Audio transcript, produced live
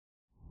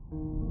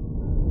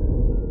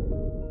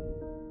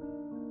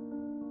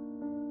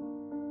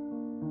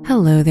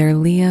Hello there,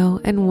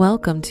 Leo, and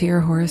welcome to your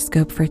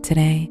horoscope for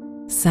today,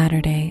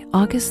 Saturday,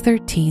 August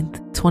 13th,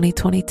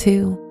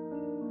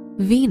 2022.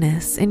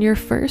 Venus in your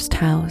first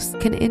house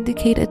can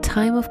indicate a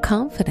time of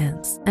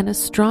confidence and a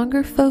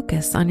stronger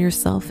focus on your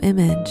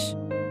self-image.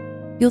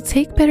 You'll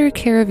take better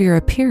care of your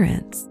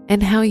appearance,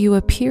 and how you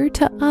appear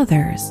to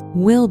others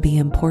will be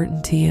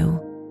important to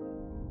you.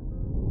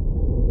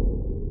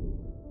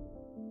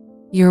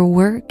 Your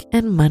work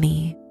and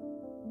money.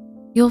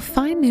 You'll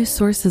find new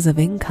sources of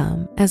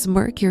income as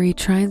Mercury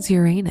trines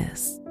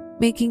Uranus,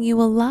 making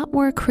you a lot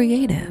more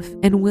creative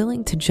and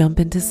willing to jump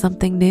into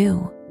something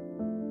new.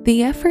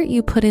 The effort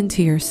you put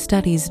into your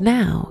studies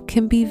now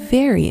can be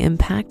very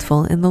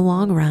impactful in the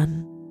long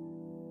run.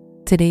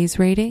 Today's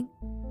rating,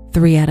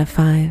 3 out of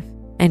 5,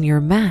 and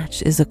your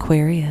match is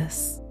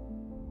Aquarius.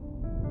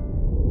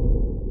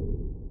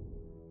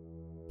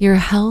 Your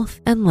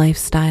health and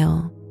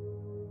lifestyle.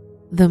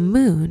 The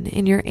moon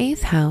in your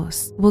 8th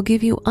house will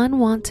give you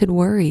unwanted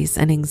worries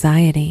and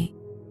anxiety.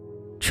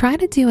 Try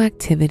to do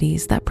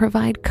activities that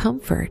provide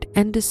comfort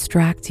and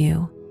distract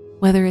you,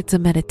 whether it's a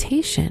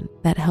meditation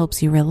that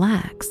helps you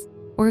relax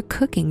or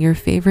cooking your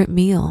favorite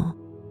meal.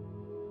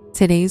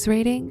 Today's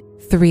rating,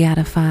 3 out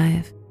of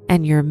 5,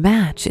 and your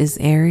match is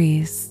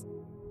Aries.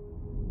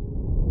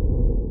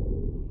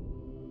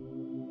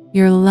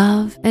 Your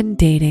love and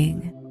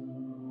dating.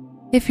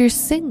 If you're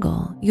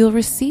single, you'll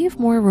receive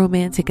more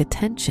romantic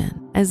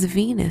attention as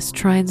Venus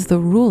trines the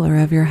ruler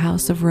of your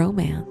house of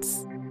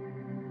romance.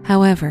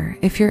 However,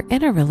 if you're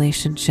in a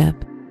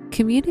relationship,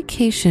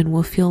 communication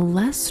will feel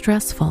less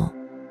stressful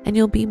and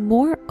you'll be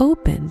more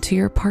open to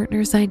your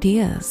partner's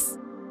ideas.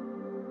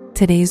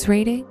 Today's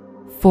rating,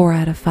 4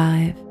 out of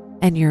 5,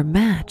 and your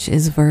match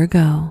is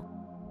Virgo.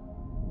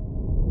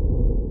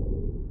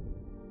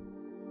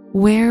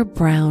 Wear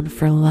brown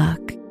for luck.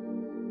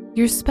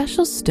 Your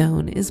special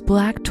stone is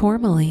black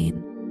tourmaline,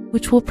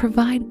 which will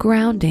provide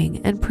grounding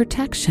and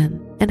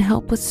protection and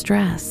help with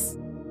stress.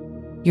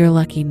 Your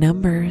lucky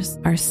numbers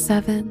are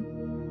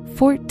 7,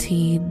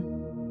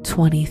 14,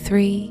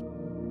 23,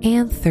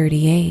 and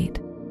 38.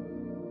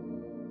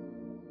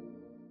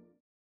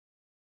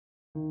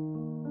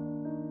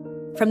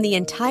 From the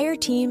entire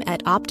team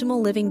at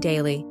Optimal Living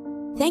Daily,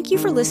 thank you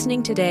for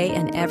listening today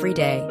and every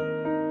day.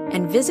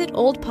 And visit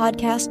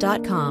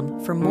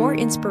oldpodcast.com for more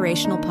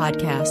inspirational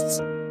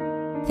podcasts.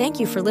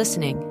 Thank you for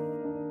listening.